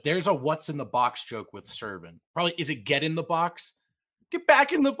 But there's a what's in the box joke with Serven. Probably, is it get in the box? Get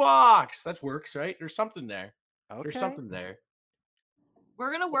back in the box. That works, right? There's something there. Okay. There's something there.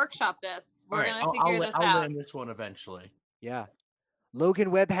 We're going to workship this. We're going to figure this out. I'll learn this one eventually. Yeah.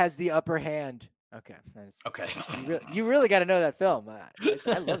 Logan Webb has the upper hand. Okay. Okay. You really got to know that film.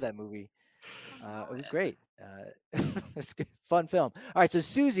 I love that movie. It was great. It's a fun film. All right. So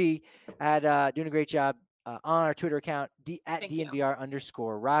Susie had doing a great job on our Twitter account at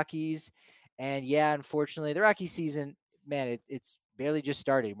DNVR_Rockies. And yeah, unfortunately, the Rockies season, man, it's barely just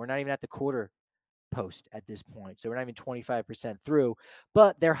started. We're not even at the quarter post at this point. So we're not even 25% through.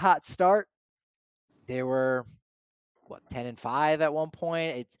 But their hot start, they were 10-5 at one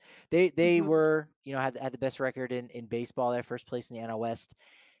point. They were, had the best record in baseball. Their first place in the NL West.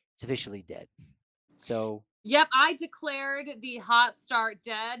 It's officially dead. So yep, I declared the hot start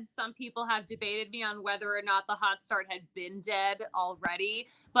dead. Some people have debated me on whether or not the hot start had been dead already.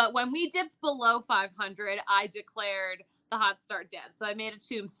 But when we dipped below 500, I declared the hot start dead. So I made a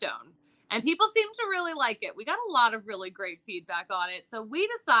tombstone. And people seem to really like it. We got a lot of really great feedback on it. So we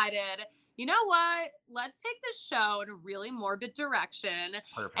decided, you know what? Let's take this show in a really morbid direction.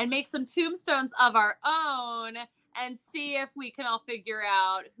 Perfect. And make some tombstones of our own and see if we can all figure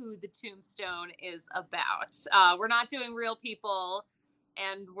out who the tombstone is about. We're not doing real people,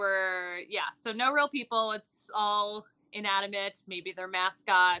 and so no real people. It's all inanimate. Maybe they're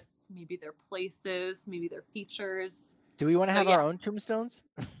mascots, maybe they're places, maybe they're features. Do we want to have our own tombstones?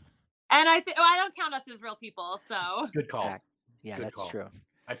 And I don't count us as real people, so. Good call. Yeah, Good that's call. true.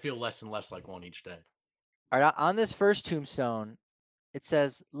 I feel less and less like one each day. All right, on this first tombstone, it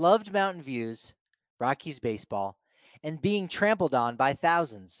says, loved mountain views, Rockies baseball, and being trampled on by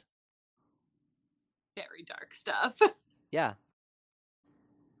thousands. Very dark stuff. Yeah.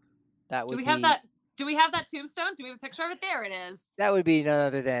 Do we have that tombstone? Do we have a picture of it? There it is. That would be none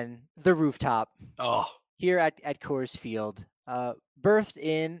other than the rooftop. Oh. Here at Coors Field. Birthed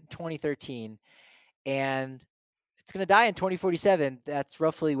in 2013, and it's going to die in 2047. That's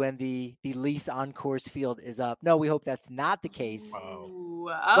roughly when the lease on Coors Field is up. No, we hope that's not the case.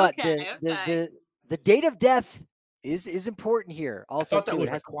 Ooh, but okay. The date of death is important here. Also, I thought that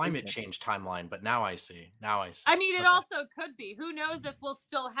was a climate change timeline, but now I see. I mean, it also could be. Who knows if we'll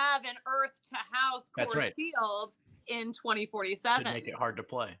still have an Earth to house Coors Field in 2047? Could make it hard to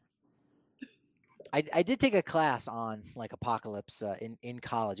play. I did take a class on like apocalypse in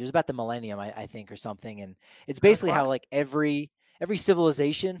college. It was about the millennium, I think, or something. And it's basically how like every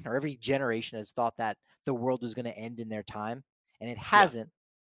civilization or every generation has thought that the world was going to end in their time, and it hasn't.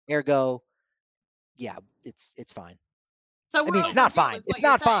 Yeah. Ergo, yeah, it's fine. So it's not fine. It's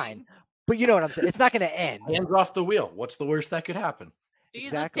not fine. But you know what I'm saying? It's not going to end. Hands off the wheel. What's the worst that could happen?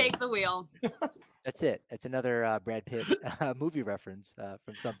 Jesus, take the wheel. That's it. It's another Brad Pitt movie reference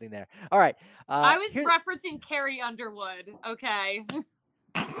from something there. All right. I was referencing Carrie Underwood. Okay.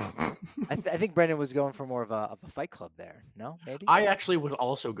 I think Brendan was going for more of a Fight Club there. No, maybe. I actually was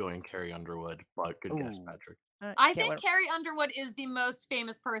also going Carrie Underwood, but good guess, Ooh. Patrick. I think Carrie Underwood is the most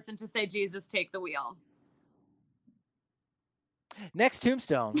famous person to say Jesus take the wheel. Next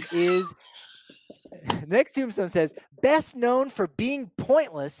tombstone is next tombstone says best known for being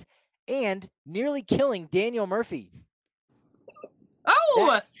pointless and nearly killing Daniel Murphy.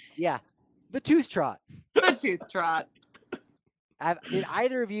 Oh, Yeah, the Tooth Trot. the Tooth Trot. Did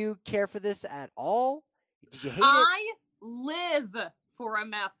either of you care for this at all? Did you hate it? I live for a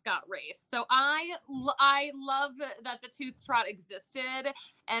mascot race. So I love that the Tooth Trot existed,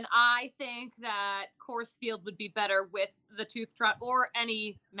 and I think that Coors Field would be better with the Tooth Trot or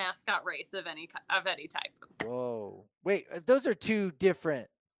any mascot race of any type. Whoa. Wait, those are two different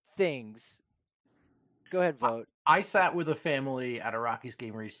things. Go ahead, vote. I sat with a family at a Rockies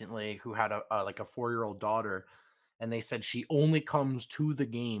game recently who had a 4-year-old daughter, and they said she only comes to the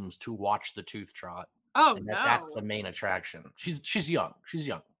games to watch the Tooth Trot. Oh, and no. That's the main attraction. She's young.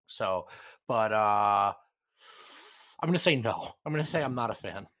 So, but I'm gonna say no. I'm gonna say I'm not a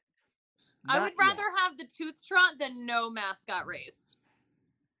fan. I would rather have the Tooth Trot than no mascot race.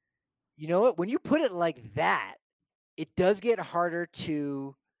 You know what? When you put it like that, it does get harder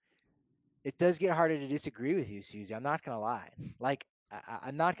to disagree with you, Susie. I'm not gonna lie. Like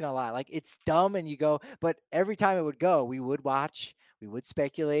I'm not gonna lie. Like it's dumb, and you go, but every time it would go, we would watch, we would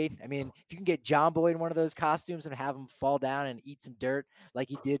speculate. I mean, if you can get John Boy in one of those costumes and have him fall down and eat some dirt like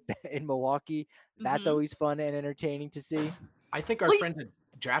he did in Milwaukee, that's always fun and entertaining to see. I think our friends at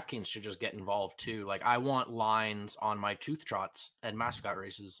DraftKings should just get involved too. Like I want lines on my Tooth Trots and mascot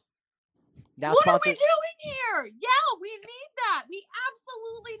races. Now, what are we doing here? Yeah, we need that. We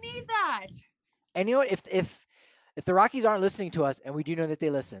absolutely need that. And you know what? If the Rockies aren't listening to us, and we do know that they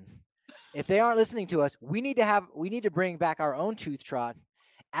listen, if they aren't listening to us, we need to bring back our own Tooth Trot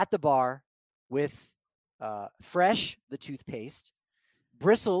at the bar with Fresh, the toothpaste,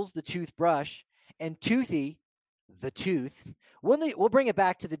 Bristles, the toothbrush, and Toothy, the tooth. We'll bring it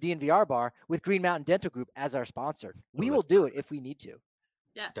back to the DNVR bar with Green Mountain Dental Group as our sponsor. We will do it if we need to.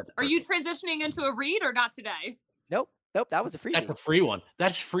 Yes. Are you transitioning into a read or not today? Nope. That was a free. That's a free one.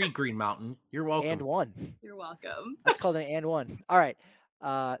 That's free, Green Mountain. You're welcome. And one. You're welcome. That's called an and one. All right.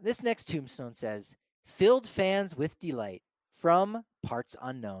 This next tombstone says, filled fans with delight from Parts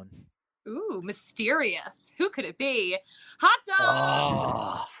Unknown. Ooh, mysterious. Who could it be? Hot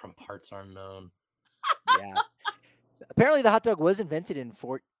dog! Oh, from Parts Unknown. Yeah. Apparently, the hot dog was invented in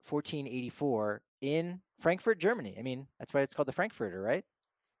 1484 in Frankfurt, Germany. I mean, that's why it's called the Frankfurter, right?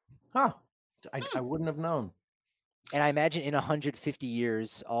 Huh. I wouldn't have known. And I imagine in 150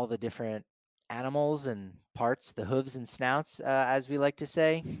 years, all the different animals and parts, the hooves and snouts, as we like to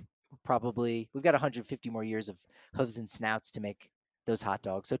say, we've got 150 more years of hooves and snouts to make those hot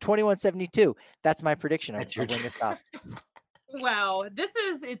dogs. So 2172, that's my prediction of when this stops. Wow,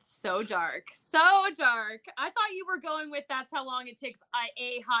 it's so dark. So dark. I thought you were going with that's how long it takes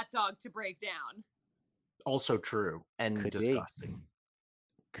a hot dog to break down. Also true and disgusting.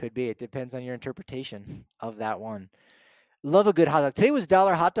 Could be. It depends on your interpretation of that one. Love a good hot dog. Today was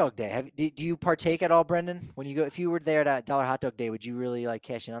Dollar Hot Dog Day. Do you partake at all, Brendan? When you go, if you were there at Dollar Hot Dog Day, would you really like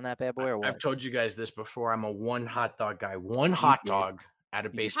cash in on that bad boy or what? I've told you guys this before. I'm a one hot dog guy. One hot dog at a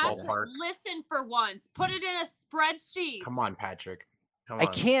baseball park. Listen for once. Put it in a spreadsheet. Come on, Patrick. Come on. I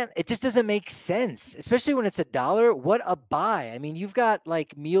can't. It just doesn't make sense, especially when it's $1. What a buy! I mean, you've got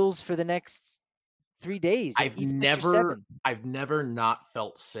like meals for the next 3 days. I've never not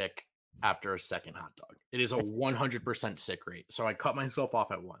felt sick after a second hot dog. It is a 100% sick rate. So I cut myself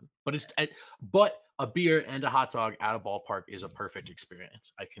off at one. But a beer and a hot dog at a ballpark is a perfect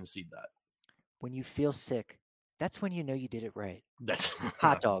experience. I concede that. When you feel sick, that's when you know you did it right. That's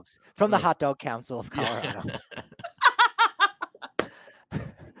hot dogs from the Hot Dog Council of Colorado.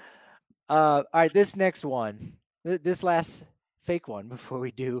 All right, this next one, this last fake one before we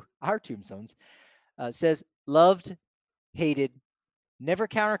do our tombstones, says loved, hated, never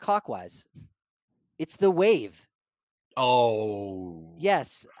counterclockwise. It's the wave. Oh.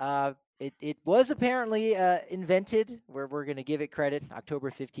 Yes. It was apparently invented, where we're going to give it credit, October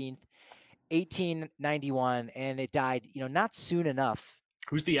 15th, 1891, and it died, not soon enough.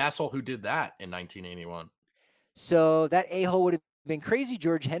 Who's the asshole who did that in 1981? So that a-hole would have been Crazy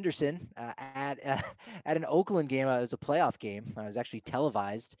George Henderson at an Oakland game. It was a playoff game. It was actually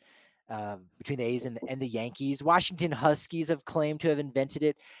televised between the A's and the Yankees. Washington Huskies have claimed to have invented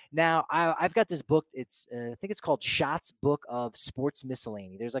it. Now, I've got this book. I think it's called Shots Book of Sports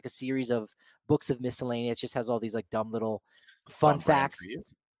Miscellany. There's like a series of books of miscellany. It just has all these like dumb little fun facts.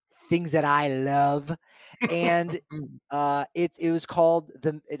 things that I love. And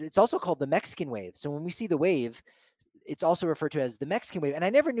it's also called the Mexican wave. So when we see the wave, it's also referred to as the Mexican wave. And I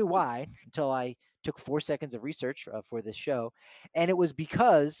never knew why until I took 4 seconds of research for this show. And it was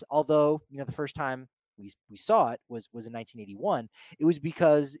because, although, the first time we saw it was in 1981, it was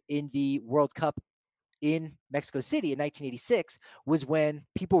because in the World Cup in Mexico City in 1986 was when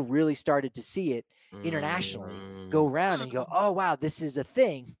people really started to see it internationally, go around and go, oh, wow, this is a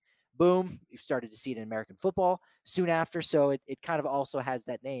thing. Boom. You started to see it in American football soon after. So it kind of also has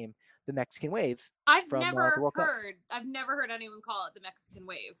that name, the Mexican wave. I've never heard anyone call it the Mexican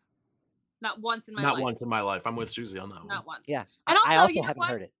wave. Not once in my life. Not once in my life. I'm with Susie on that one. Not once. Yeah. And also, I also haven't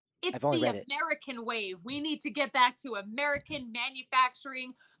heard it. It's I've only the read it. American wave. We need to get back to American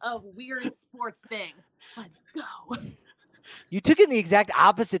manufacturing of weird sports things. Let's go. You took it in the exact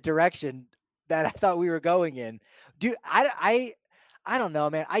opposite direction that I thought we were going in. Dude, I don't know,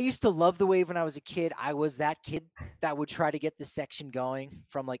 man. I used to love the wave when I was a kid. I was that kid that would try to get the section going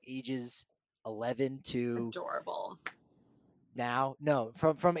from like ages 11 to adorable. Now, no,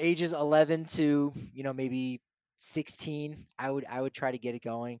 from ages 11 to, maybe 16, I would try to get it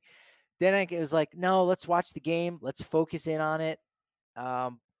going. Then it was like, no, let's watch the game. Let's focus in on it.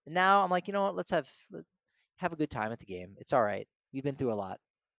 Now I'm like, you know what? Let's have a good time at the game. It's all right. We've been through a lot.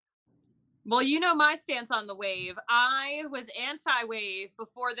 Well, my stance on the wave. I was anti-wave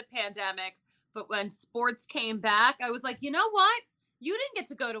before the pandemic, but when sports came back, I was like, you know what? You didn't get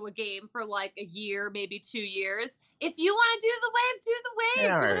to go to a game for like a year, maybe 2 years. If you want to do the wave, do the wave.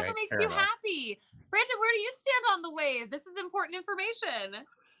 Yeah, do right, whatever makes you happy. Brandon, where do you stand on the wave? This is important information.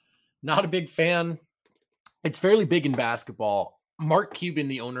 Not a big fan. It's fairly big in basketball. Mark Cuban,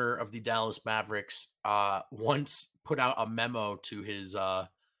 the owner of the Dallas Mavericks, once put out a memo to his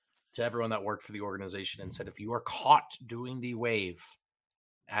to everyone that worked for the organization and said, if you are caught doing the wave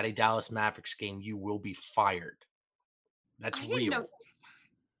at a Dallas Mavericks game, you will be fired. That's real.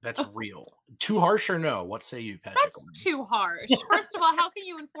 That's real. Too harsh or no? What say you, Patrick? That's too harsh. First of all, how can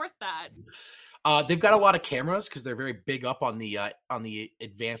you enforce that? They've got a lot of cameras because they're very big up on the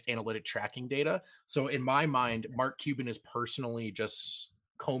advanced analytic tracking data. So in my mind, Mark Cuban is personally just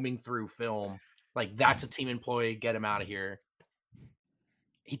combing through film. Like, that's a team employee. Get him out of here.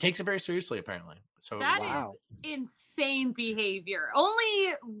 He takes it very seriously, apparently. So that is insane behavior.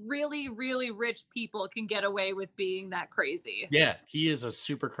 Only really, really rich people can get away with being that crazy. Yeah, he is a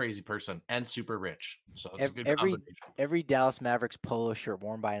super crazy person and super rich. So it's a good combination. Every Dallas Mavericks polo shirt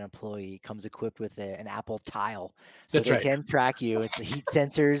worn by an employee comes equipped with an Apple tile, so they can track you. It's the heat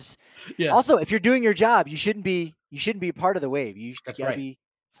sensors. Yeah. Also, if you're doing your job, you shouldn't be a part of the wave. You gotta be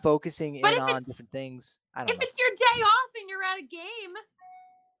focusing in on different things. I don't know. If it's your day off and you're at a game.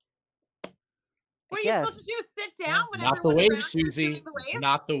 What are you supposed to do? Sit down when not the wave, Susie.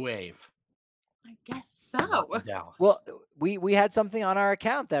 Not the wave. I guess so. Well, we had something on our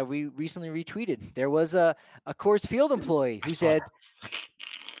account that we recently retweeted. There was a Coors Field employee who said, "You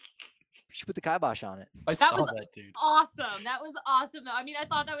should put the kibosh on it." I saw that, dude. Awesome. That was awesome. I mean, I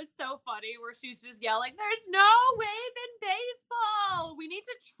thought that was so funny where she's just yelling, "There's no wave in baseball." We need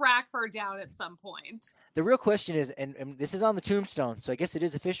to track her down at some point. The real question is, and this is on the tombstone, so I guess it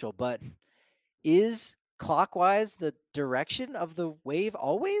is official, but is clockwise the direction of the wave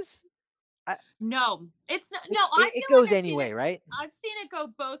always? No, it's not. No, it goes anyway, right? I've seen it go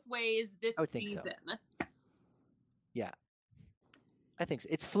both ways this season. So. Yeah, I think so.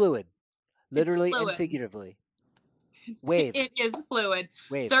 It's fluid, literally and figuratively. Wave. It is fluid.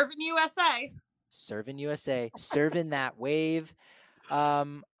 Wave. Serving USA. Serving that wave.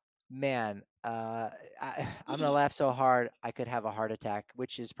 Man, I'm gonna laugh so hard I could have a heart attack,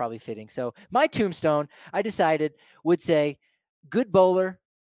 which is probably fitting. So my tombstone, I decided, would say, good bowler,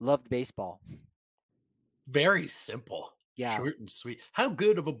 loved baseball. Very simple. Yeah. Short and sweet. How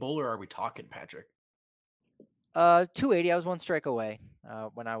good of a bowler are we talking, Patrick? 280. I was one strike away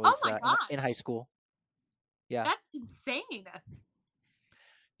when I was in high school. Yeah. That's insane.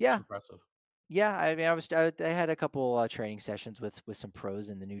 Yeah. That's impressive. Yeah, I mean, I had a couple training sessions with some pros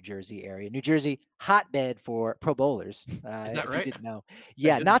in the New Jersey area. New Jersey, hotbed for pro bowlers. Is that right? You didn't know.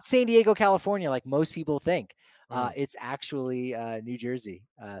 Yeah, not San Diego, California, like most people think. It's actually New Jersey.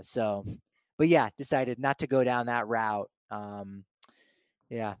 But yeah, decided not to go down that route.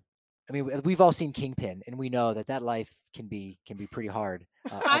 Yeah, I mean, we've all seen Kingpin, and we know that life can be pretty hard.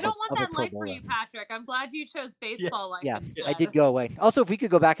 I don't want that life for you, Patrick. I'm glad you chose baseball life instead. I did go away. Also, if we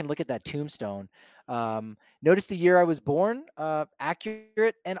could go back and look at that tombstone, notice the year I was born,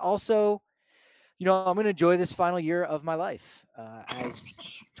 accurate, and also, I'm going to enjoy this final year of my life as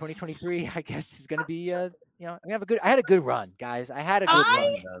 2023, I guess, is going to be, I had a good run, guys. I had a good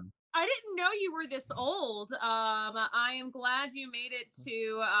run. I didn't know you were this old. I am glad you made it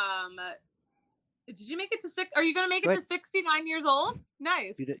to. Did you make it to six? Are you going to make it to 69 years old?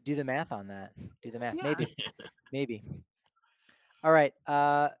 Nice. Do the math on that. Do the math. Yeah. Maybe. All right.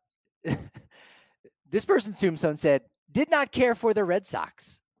 This person's tombstone said, "Did not care for the Red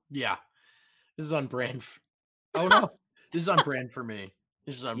Sox." Yeah, this is on brand. Oh no, this is on brand for me.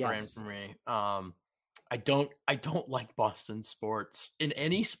 This is on brand for me. I don't like Boston sports in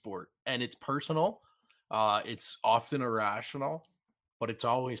any sport, and it's personal. It's often irrational, but it's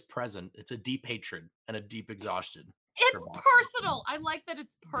always present. It's a deep hatred and a deep exhaustion. It's personal. I like that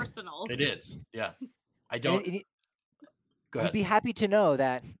it's personal. It is. Yeah. I don't. Go ahead. You'd be happy to know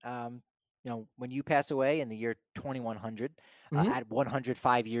that, when you pass away in the year 2100, at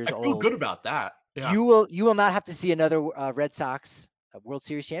 105 years old, I feel good about that. Yeah. You will not have to see another Red Sox World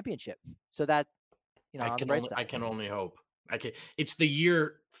Series championship. So that, I can only hope. It's the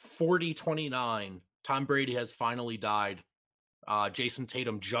year 4029. Tom Brady has finally died. Jason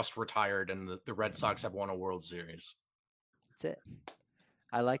Tatum just retired, and the Red Sox have won a World Series. That's it.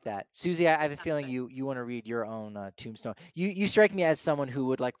 I like that. Susie, I have a feeling you want to read your own tombstone. You strike me as someone who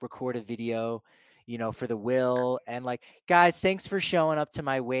would record a video, for the will, and guys, thanks for showing up to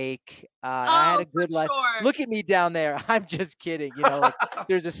my wake. I had a good life. Sure. Look at me down there. I'm just kidding.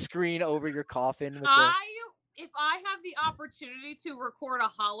 There's a screen over your coffin. If I have the opportunity to record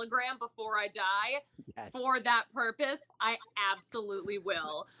a hologram before I die for that purpose, I absolutely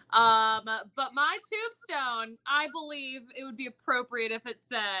will. But my tombstone, I believe it would be appropriate if it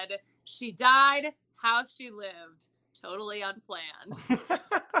said, "She died how she lived, totally unplanned."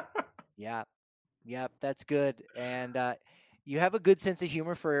 Yep, that's good. And you have a good sense of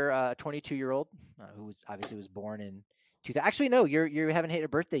humor for a 22-year-old who obviously was born in 2000. Actually, no, you haven't hit a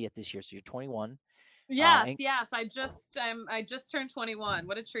birthday yet this year, so you're 21. Yes. I just turned 21.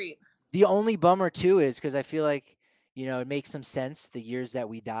 What a treat. The only bummer too is because I feel like, it makes some sense the years that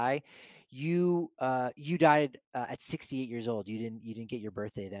we die. You died at 68 years old. You didn't get your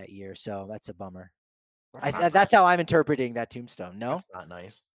birthday that year, so that's a bummer. That's how I'm interpreting that tombstone. No, that's not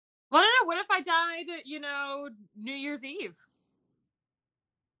nice. Well, no. What if I died, New Year's Eve?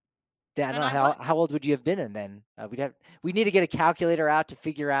 Yeah, no. How old would you have been in then? We need to get a calculator out to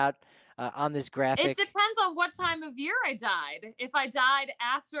figure out on this graphic. It depends on what time of year I died. If I died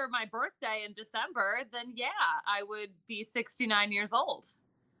after my birthday in December, then yeah, I would be 69 years old.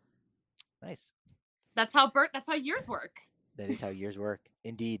 Nice. That's how years work. That is how years work.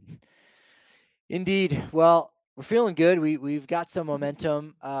 Indeed. Well, we're feeling good. We've got some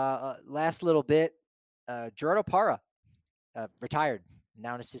momentum. Last little bit. Gerardo Parra retired.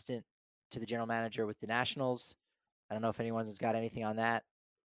 Now an assistant to the general manager with the Nationals. I don't know if anyone's got anything on that.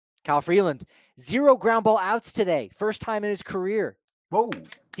 Kyle Freeland, 0 ground ball outs today. First time in his career. Whoa.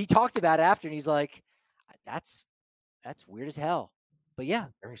 He talked about it after, and he's like, that's weird as hell. But yeah.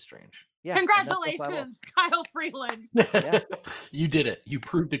 Very strange. Yeah. Congratulations, Kyle Freeland. Yeah. You did it. You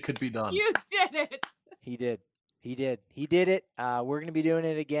proved it could be done. You did it. He did it. We're going to be doing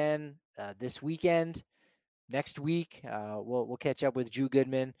it again this weekend. Next week, we'll catch up with Drew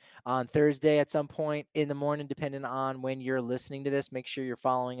Goodman on Thursday at some point in the morning, depending on when you're listening to this. Make sure you're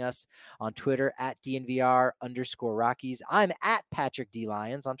following us on Twitter at DNVR_Rockies. I'm at Patrick D.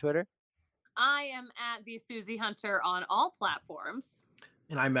 Lyons on Twitter. I am at the Susie Hunter on all platforms.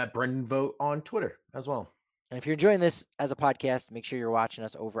 And I'm at Brendan Vogt on Twitter as well. And if you're enjoying this as a podcast, make sure you're watching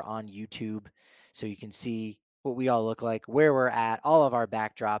us over on YouTube so you can see what we all look like, where we're at, all of our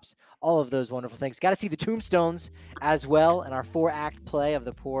backdrops, all of those wonderful things. Got to see the tombstones as well, and our 4-act play of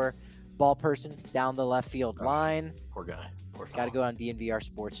the poor ball person down the left field line. Poor guy. Poor Got to go on DNVR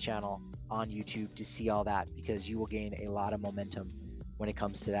Sports Channel on YouTube to see all that, because you will gain a lot of momentum when it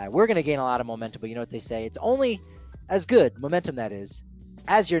comes to that. We're going to gain a lot of momentum, but you know what they say? It's only as good, momentum that is,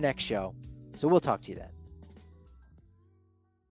 as your next show. So we'll talk to you then.